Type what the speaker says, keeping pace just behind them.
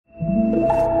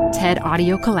TED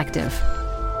Audio Collective.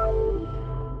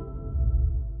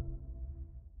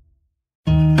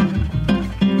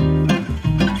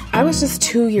 I was just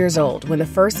 2 years old when the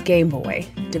first Game Boy,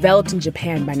 developed in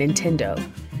Japan by Nintendo,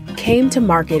 came to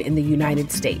market in the United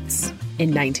States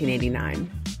in 1989.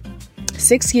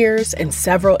 6 years and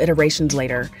several iterations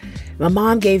later, my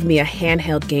mom gave me a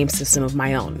handheld game system of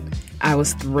my own. I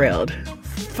was thrilled.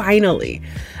 Finally,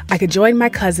 I could join my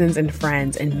cousins and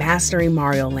friends in mastering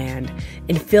Mario Land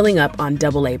and filling up on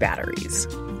AA batteries.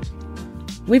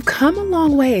 We've come a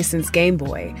long way since Game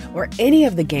Boy or any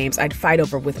of the games I'd fight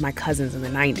over with my cousins in the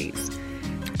 90s.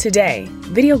 Today,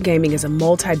 video gaming is a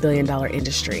multi-billion-dollar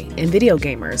industry, and video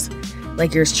gamers,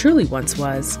 like yours truly once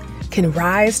was, can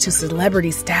rise to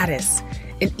celebrity status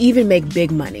and even make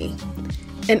big money.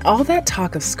 And all that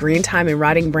talk of screen time and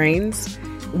rotting brains,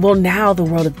 well, now the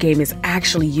world of gaming is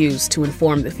actually used to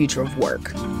inform the future of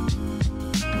work.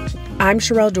 I'm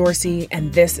Sherrell Dorsey,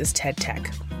 and this is TED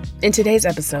Tech. In today's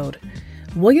episode,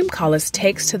 William Collis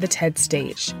takes to the TED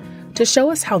stage to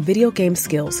show us how video game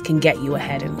skills can get you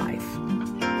ahead in life.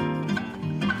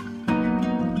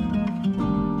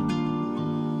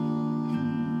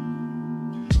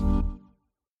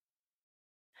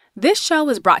 This show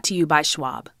is brought to you by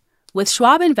Schwab. With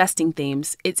Schwab investing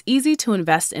themes, it's easy to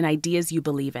invest in ideas you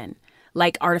believe in,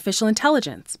 like artificial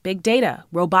intelligence, big data,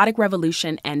 robotic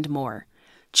revolution, and more.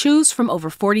 Choose from over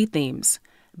 40 themes.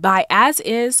 Buy as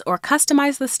is or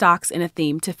customize the stocks in a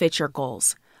theme to fit your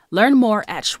goals. Learn more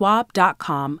at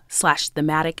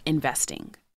schwab.com/thematic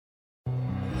investing.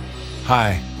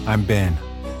 Hi, I'm Ben.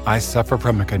 I suffer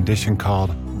from a condition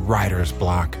called writer's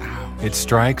block. It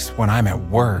strikes when I'm at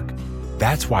work.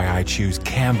 That's why I choose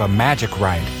Canva Magic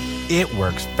Write. It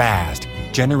works fast,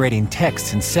 generating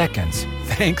text in seconds,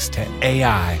 thanks to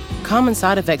AI. Common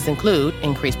side effects include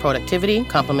increased productivity,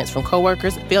 compliments from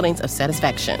coworkers, feelings of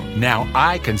satisfaction. Now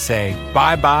I can say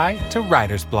bye-bye to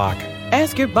writer's block.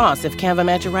 Ask your boss if Canva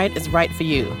Magic Write is right for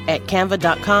you at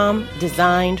canva.com,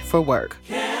 designed for work.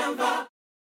 Canva.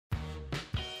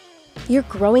 You're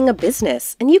growing a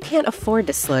business, and you can't afford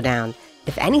to slow down.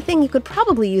 If anything, you could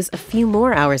probably use a few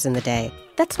more hours in the day.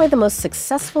 That's why the most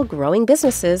successful growing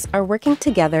businesses are working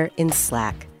together in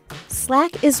Slack.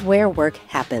 Slack is where work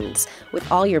happens,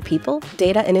 with all your people,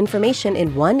 data, and information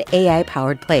in one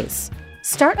AI-powered place.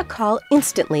 Start a call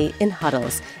instantly in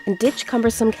huddles and ditch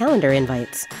cumbersome calendar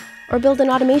invites. Or build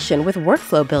an automation with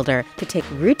Workflow Builder to take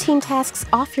routine tasks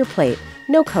off your plate,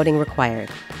 no coding required.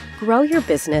 Grow your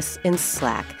business in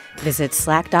Slack. Visit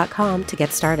slack.com to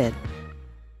get started.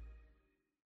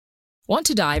 Want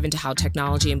to dive into how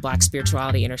technology and Black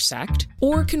spirituality intersect?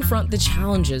 Or confront the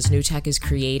challenges new tech is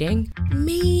creating?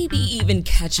 Maybe even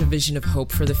catch a vision of hope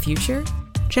for the future?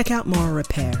 Check out Moral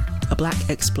Repair, a Black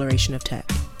exploration of tech.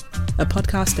 A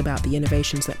podcast about the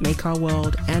innovations that make our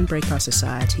world and break our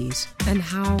societies. And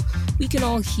how we can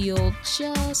all heal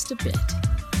just a bit.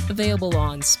 Available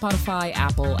on Spotify,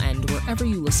 Apple, and wherever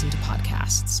you listen to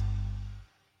podcasts.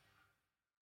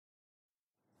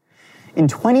 In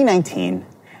 2019,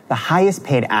 the highest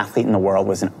paid athlete in the world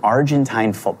was an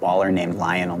Argentine footballer named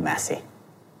Lionel Messi.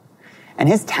 And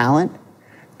his talent,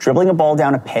 dribbling a ball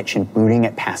down a pitch and booting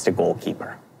it past a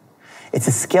goalkeeper. It's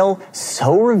a skill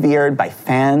so revered by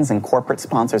fans and corporate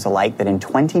sponsors alike that in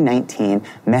 2019,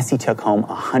 Messi took home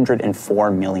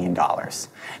 $104 million.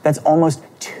 That's almost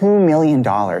 $2 million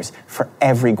for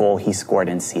every goal he scored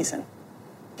in season.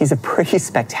 He's a pretty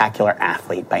spectacular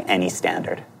athlete by any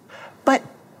standard. But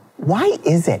why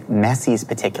is it Messi's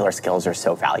particular skills are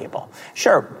so valuable?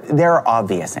 Sure, there are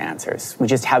obvious answers. We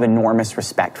just have enormous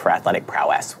respect for athletic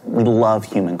prowess. We love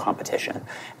human competition.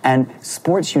 And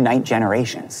sports unite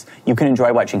generations. You can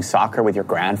enjoy watching soccer with your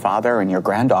grandfather and your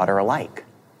granddaughter alike.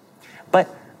 But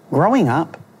growing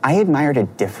up, I admired a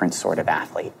different sort of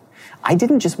athlete. I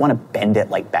didn't just want to bend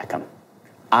it like Beckham.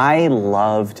 I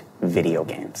loved video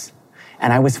games.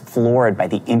 And I was floored by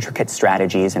the intricate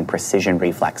strategies and precision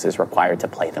reflexes required to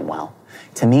play them well.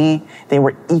 To me, they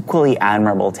were equally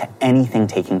admirable to anything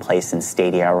taking place in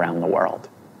stadia around the world.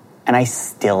 And I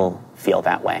still feel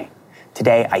that way.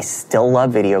 Today, I still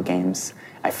love video games.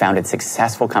 I've founded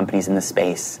successful companies in the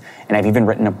space, and I've even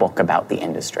written a book about the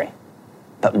industry.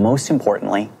 But most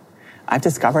importantly, I've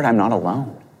discovered I'm not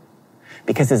alone.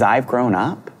 Because as I've grown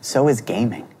up, so is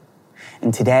gaming.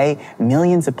 And today,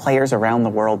 millions of players around the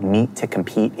world meet to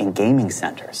compete in gaming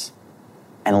centers.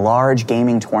 And large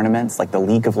gaming tournaments like the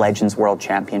League of Legends World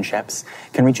Championships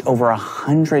can reach over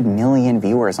 100 million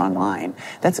viewers online.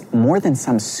 That's more than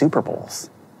some Super Bowls.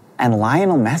 And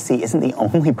Lionel Messi isn't the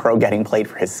only pro getting played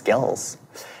for his skills.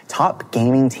 Top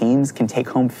gaming teams can take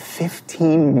home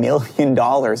 $15 million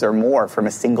or more from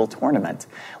a single tournament,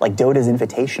 like Dota's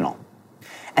Invitational.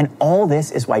 And all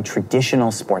this is why traditional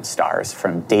sports stars,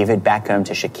 from David Beckham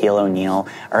to Shaquille O'Neal,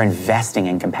 are investing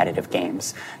in competitive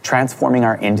games, transforming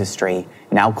our industry,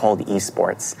 now called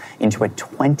esports, into a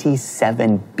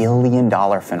 $27 billion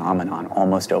phenomenon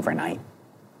almost overnight.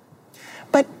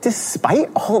 But despite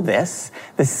all this,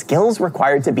 the skills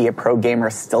required to be a pro gamer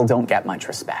still don't get much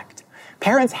respect.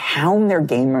 Parents hound their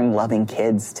gaming-loving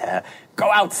kids to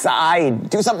go outside,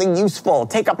 do something useful,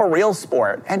 take up a real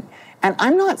sport. And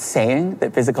I'm not saying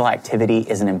that physical activity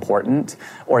isn't important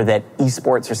or that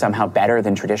esports are somehow better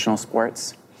than traditional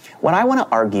sports. What I want to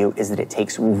argue is that it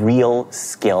takes real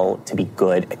skill to be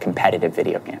good at competitive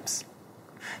video games.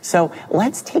 So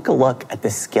let's take a look at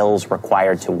the skills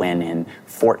required to win in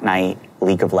Fortnite,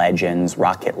 League of Legends,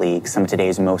 Rocket League, some of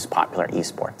today's most popular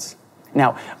esports.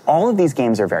 Now, all of these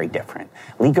games are very different.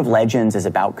 League of Legends is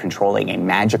about controlling a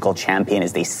magical champion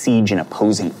as they siege an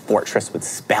opposing fortress with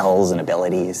spells and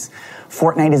abilities.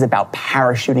 Fortnite is about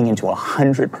parachuting into a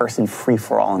 100-person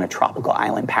free-for-all in a tropical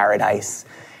island paradise.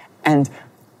 And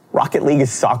Rocket League is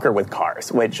soccer with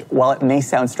cars, which, while it may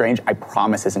sound strange, I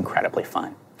promise is incredibly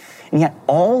fun. And yet,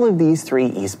 all of these three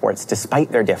esports,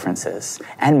 despite their differences,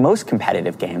 and most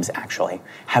competitive games actually,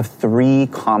 have three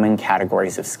common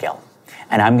categories of skill.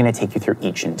 And I'm going to take you through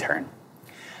each in turn.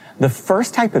 The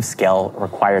first type of skill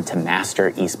required to master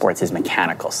esports is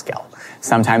mechanical skill,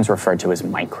 sometimes referred to as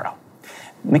micro.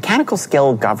 Mechanical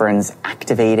skill governs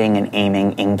activating and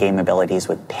aiming in-game abilities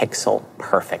with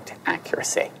pixel-perfect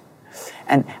accuracy.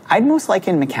 And I'd most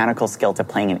liken mechanical skill to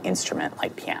playing an instrument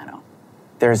like piano.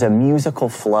 There's a musical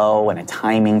flow and a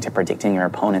timing to predicting your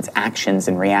opponent's actions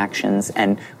and reactions,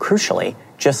 and crucially,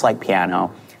 just like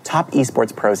piano, top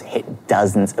esports pros hit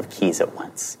dozens of keys at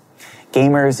once.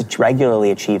 Gamers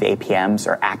regularly achieve APMs,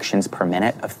 or actions per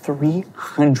minute, of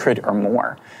 300 or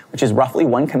more, which is roughly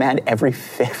one command every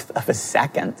fifth of a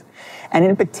second. And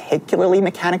in particularly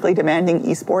mechanically demanding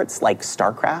esports like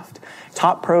StarCraft,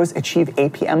 top pros achieve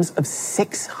APMs of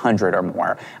 600 or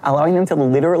more, allowing them to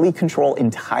literally control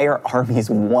entire armies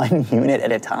one unit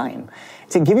at a time.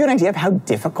 To give you an idea of how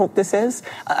difficult this is,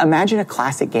 imagine a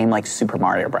classic game like Super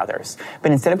Mario Bros.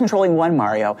 But instead of controlling one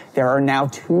Mario, there are now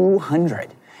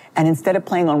 200. And instead of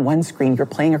playing on one screen, you're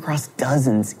playing across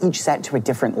dozens, each set to a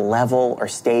different level or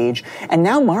stage. And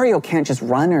now Mario can't just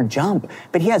run or jump,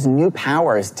 but he has new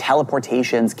powers,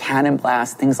 teleportations, cannon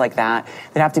blasts, things like that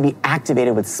have to be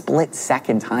activated with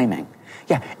split-second timing.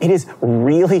 Yeah, it is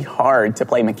really hard to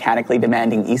play mechanically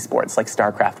demanding esports like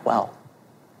StarCraft well.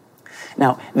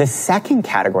 Now, the second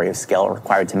category of skill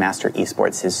required to master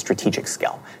esports is strategic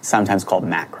skill, sometimes called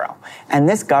macro. And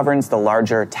this governs the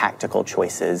larger tactical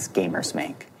choices gamers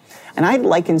make. And I'd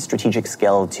liken strategic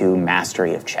skill to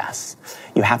mastery of chess.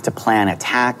 You have to plan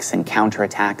attacks and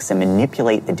counterattacks and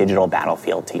manipulate the digital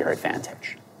battlefield to your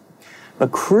advantage.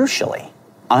 But crucially,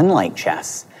 unlike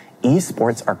chess,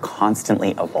 esports are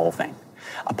constantly evolving.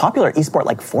 A popular esport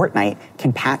like Fortnite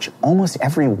can patch almost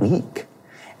every week.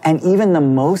 And even the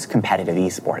most competitive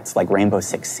esports, like Rainbow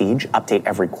Six Siege, update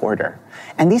every quarter.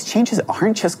 And these changes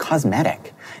aren't just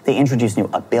cosmetic. They introduce new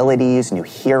abilities, new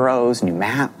heroes, new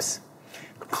maps.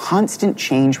 Constant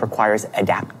change requires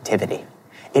adaptivity.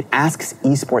 It asks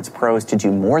esports pros to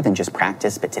do more than just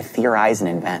practice, but to theorize and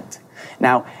invent.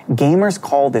 Now, gamers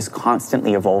call this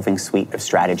constantly evolving suite of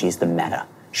strategies the meta,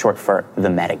 short for the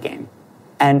metagame.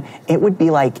 And it would be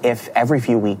like if every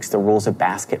few weeks the rules of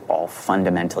basketball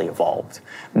fundamentally evolved.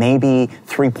 Maybe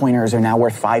 3-pointers are now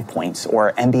worth 5 points,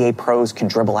 or NBA pros can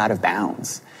dribble out of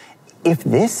bounds. If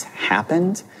this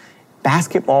happened,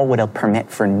 basketball would permit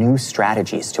for new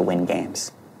strategies to win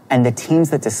games. And the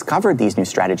teams that discovered these new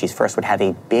strategies first would have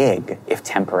a big, if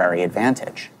temporary,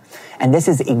 advantage. And this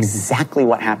is exactly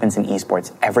what happens in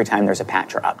esports every time there's a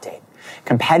patch or update.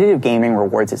 Competitive gaming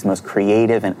rewards its most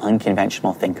creative and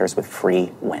unconventional thinkers with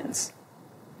free wins.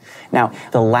 Now,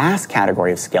 the last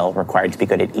category of skill required to be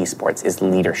good at esports is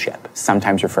leadership,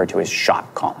 sometimes referred to as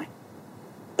shot calling.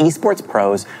 Esports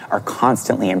pros are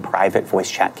constantly in private voice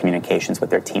chat communications with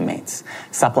their teammates,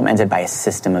 supplemented by a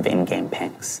system of in-game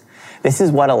pings. This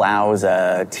is what allows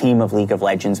a team of League of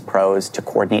Legends pros to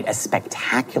coordinate a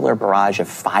spectacular barrage of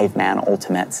 5-man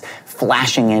ultimates,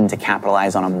 flashing in to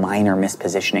capitalize on a minor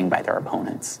mispositioning by their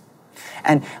opponents.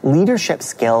 And leadership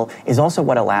skill is also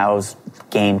what allows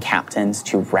game captains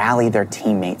to rally their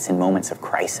teammates in moments of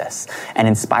crisis and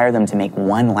inspire them to make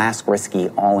one last risky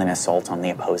all-in assault on the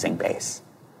opposing base.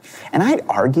 And I'd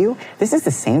argue this is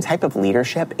the same type of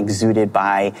leadership exuded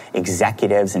by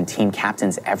executives and team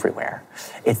captains everywhere.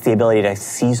 It's the ability to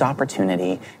seize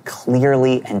opportunity,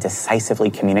 clearly and decisively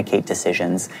communicate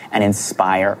decisions, and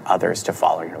inspire others to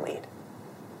follow your lead.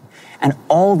 And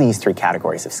all these three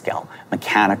categories of skill,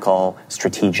 mechanical,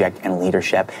 strategic, and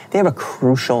leadership, they have a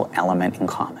crucial element in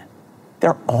common.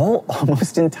 They're all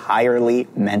almost entirely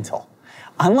mental.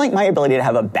 Unlike my ability to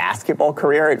have a basketball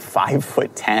career at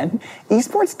 5'10",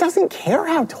 esports doesn't care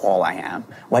how tall I am,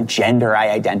 what gender I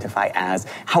identify as,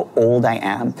 how old I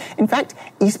am. In fact,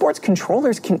 esports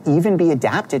controllers can even be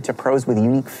adapted to pros with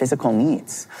unique physical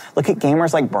needs. Look at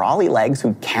gamers like Brawly Legs,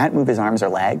 who can't move his arms or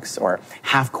legs, or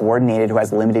Half Coordinated, who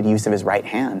has limited use of his right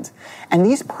hand. And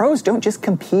these pros don't just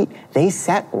compete, they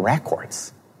set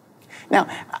records. Now,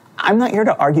 I'm not here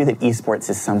to argue that esports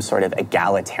is some sort of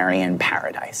egalitarian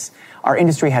paradise. Our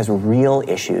industry has real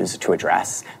issues to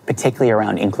address, particularly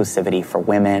around inclusivity for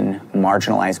women,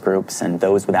 marginalized groups, and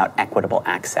those without equitable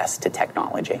access to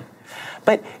technology.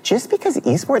 But just because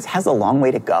esports has a long way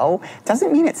to go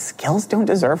doesn't mean its skills don't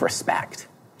deserve respect.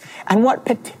 And what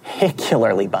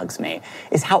particularly bugs me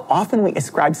is how often we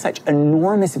ascribe such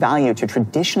enormous value to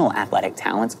traditional athletic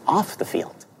talents off the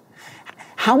field.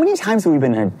 How many times have we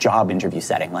been in a job interview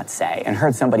setting, let's say, and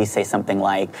heard somebody say something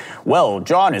like, well,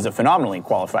 John is a phenomenally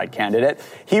qualified candidate.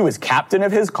 He was captain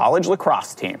of his college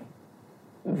lacrosse team.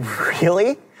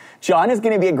 Really? John is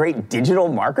going to be a great digital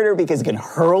marketer because he can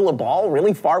hurl a ball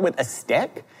really far with a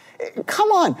stick?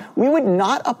 Come on, we would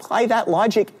not apply that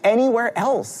logic anywhere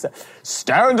else.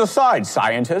 Stand aside,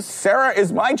 scientists. Sarah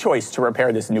is my choice to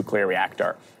repair this nuclear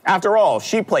reactor. After all,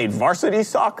 she played varsity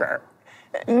soccer.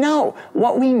 No,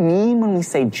 what we mean when we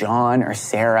say John or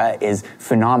Sarah is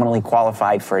phenomenally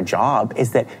qualified for a job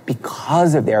is that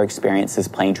because of their experiences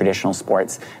playing traditional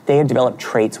sports, they have developed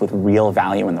traits with real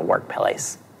value in the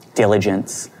workplace.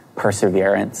 Diligence,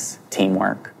 perseverance,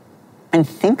 teamwork. And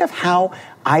think of how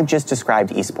I've just described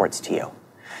esports to you.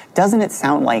 Doesn't it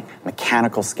sound like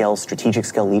mechanical skill, strategic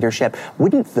skill, leadership?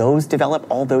 Wouldn't those develop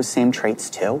all those same traits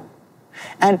too?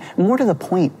 And more to the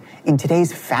point, in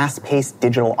today's fast-paced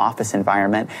digital office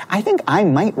environment, I think I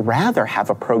might rather have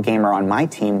a pro gamer on my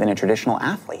team than a traditional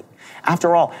athlete.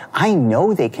 After all, I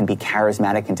know they can be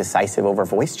charismatic and decisive over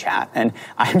voice chat, and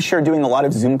I'm sure doing a lot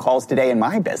of Zoom calls today in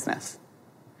my business.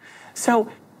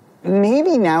 So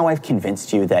maybe now I've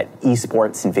convinced you that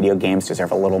esports and video games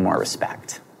deserve a little more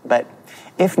respect. But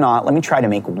if not, let me try to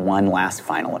make one last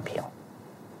final appeal.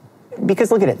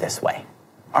 Because look at it this way.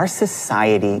 Our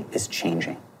society is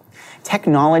changing.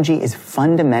 Technology is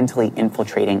fundamentally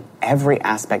infiltrating every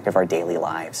aspect of our daily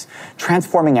lives,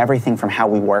 transforming everything from how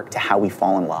we work to how we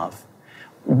fall in love.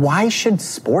 Why should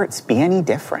sports be any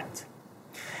different?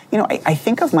 I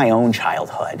think of my own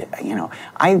childhood.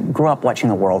 I grew up watching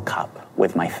the World Cup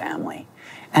with my family,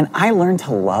 and I learned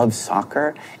to love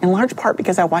soccer in large part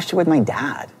because I watched it with my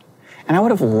dad, and I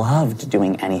would have loved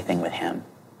doing anything with him.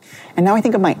 And now I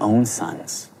think of my own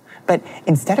sons. But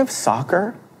instead of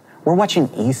soccer, we're watching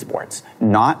esports,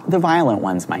 not the violent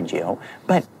ones, mind you,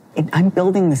 but I'm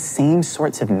building the same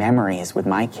sorts of memories with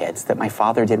my kids that my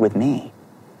father did with me.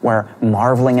 We're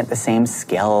marveling at the same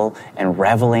skill and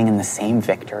reveling in the same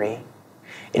victory.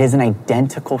 It is an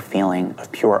identical feeling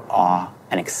of pure awe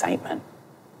and excitement.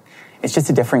 It's just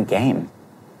a different game.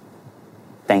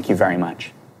 Thank you very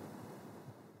much.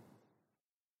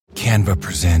 Canva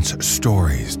presents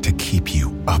stories to keep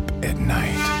you up at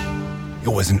night. It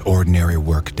was an ordinary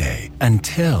workday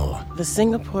until... The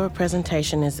Singapore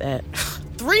presentation is at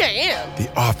 3 a.m.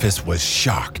 The office was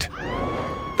shocked.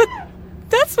 But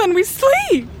that's when we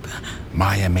sleep.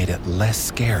 Maya made it less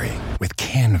scary with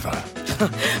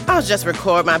Canva. I'll just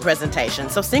record my presentation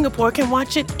so Singapore can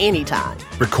watch it anytime.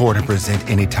 Record and present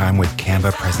anytime with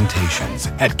Canva presentations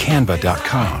at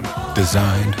canva.com.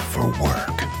 Designed for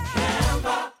work.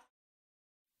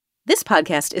 This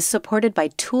podcast is supported by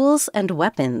Tools and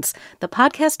Weapons, the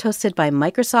podcast hosted by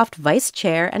Microsoft Vice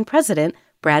Chair and President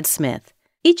Brad Smith.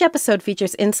 Each episode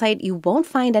features insight you won't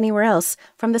find anywhere else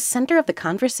from the center of the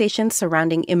conversation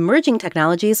surrounding emerging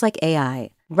technologies like AI.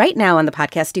 Right now on the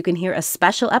podcast, you can hear a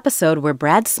special episode where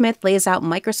Brad Smith lays out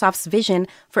Microsoft's vision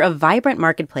for a vibrant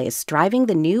marketplace driving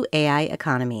the new AI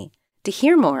economy. To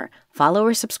hear more, follow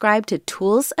or subscribe to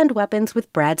Tools and Weapons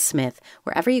with Brad Smith,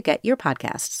 wherever you get your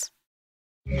podcasts.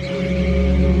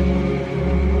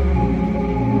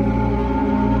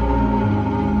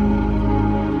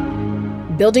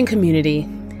 Building community,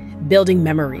 building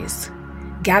memories,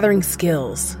 gathering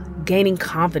skills, gaining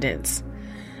confidence.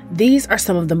 These are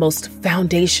some of the most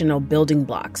foundational building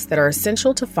blocks that are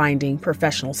essential to finding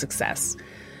professional success.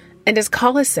 And as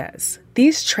Collis says,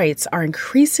 These traits are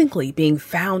increasingly being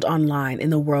found online in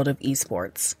the world of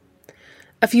esports.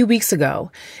 A few weeks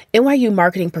ago, NYU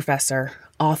marketing professor,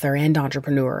 author, and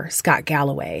entrepreneur Scott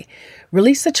Galloway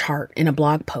released a chart in a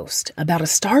blog post about a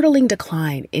startling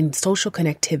decline in social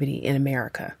connectivity in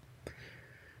America.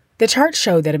 The chart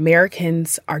showed that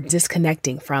Americans are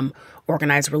disconnecting from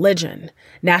organized religion,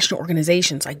 national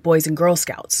organizations like Boys and Girl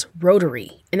Scouts,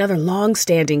 Rotary, and other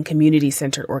long-standing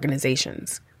community-centered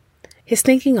organizations. His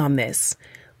thinking on this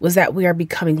was that we are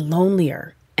becoming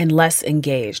lonelier and less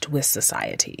engaged with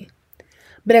society.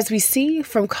 But as we see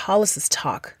from Collis's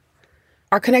talk,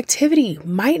 our connectivity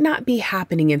might not be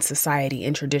happening in society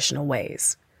in traditional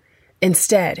ways.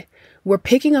 Instead, we're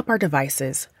picking up our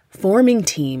devices, forming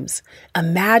teams,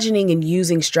 imagining and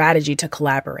using strategy to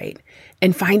collaborate,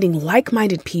 and finding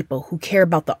like-minded people who care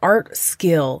about the art,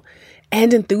 skill,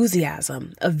 and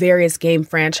enthusiasm of various game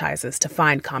franchises to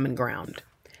find common ground.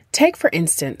 Take, for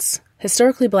instance,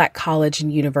 historically Black college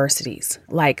and universities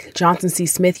like Johnson C.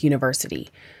 Smith University,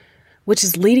 which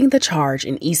is leading the charge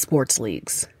in esports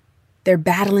leagues. They're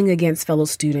battling against fellow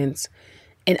students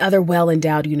and other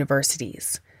well-endowed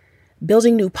universities,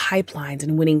 building new pipelines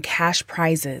and winning cash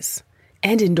prizes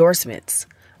and endorsements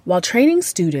while training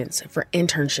students for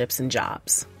internships and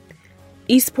jobs.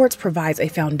 Esports provides a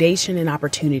foundation and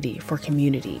opportunity for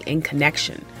community and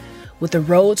connection with the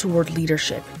road toward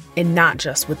leadership, and not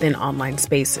just within online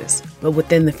spaces, but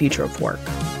within the future of work.